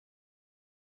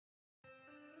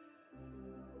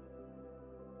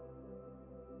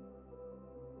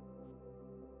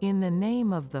In the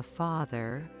name of the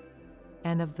Father,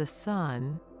 and of the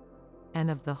Son,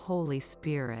 and of the Holy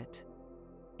Spirit.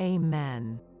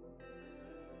 Amen.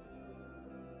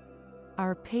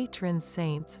 Our patron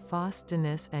saints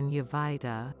Faustinus and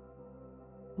Jovita,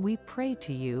 we pray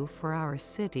to you for our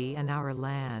city and our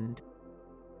land.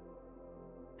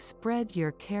 Spread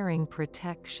your caring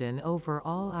protection over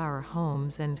all our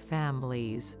homes and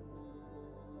families,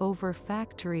 over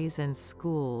factories and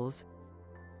schools,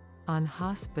 on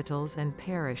hospitals and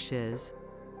parishes,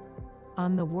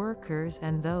 on the workers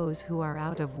and those who are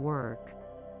out of work,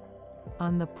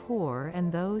 on the poor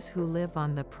and those who live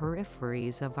on the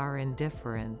peripheries of our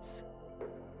indifference,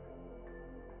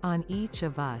 on each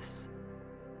of us.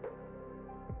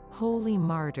 Holy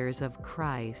martyrs of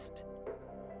Christ,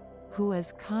 who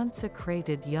as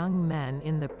consecrated young men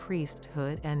in the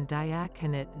priesthood and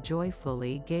diaconate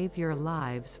joyfully gave your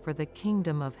lives for the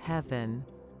kingdom of heaven,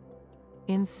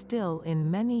 instill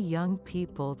in many young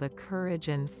people the courage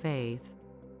and faith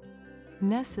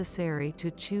necessary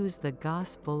to choose the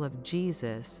gospel of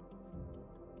Jesus,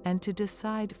 and to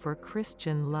decide for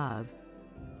Christian love,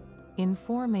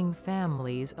 informing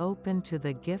families open to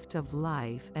the gift of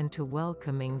life and to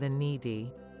welcoming the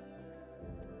needy.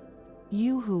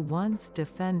 You who once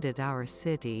defended our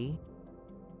city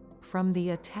from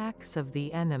the attacks of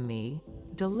the enemy,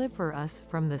 deliver us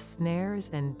from the snares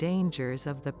and dangers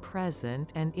of the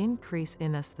present and increase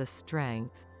in us the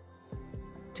strength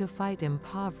to fight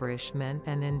impoverishment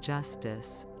and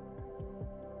injustice.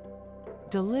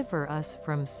 Deliver us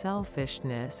from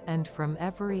selfishness and from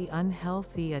every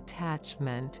unhealthy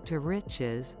attachment to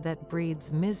riches that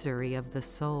breeds misery of the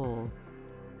soul.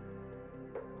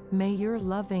 May your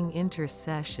loving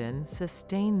intercession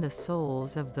sustain the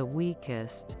souls of the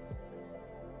weakest,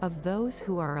 of those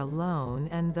who are alone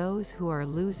and those who are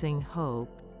losing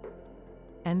hope,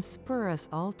 and spur us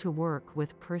all to work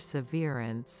with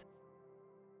perseverance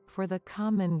for the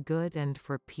common good and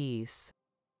for peace.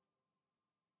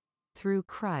 Through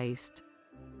Christ,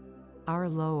 our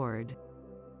Lord.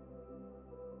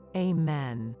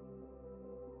 Amen.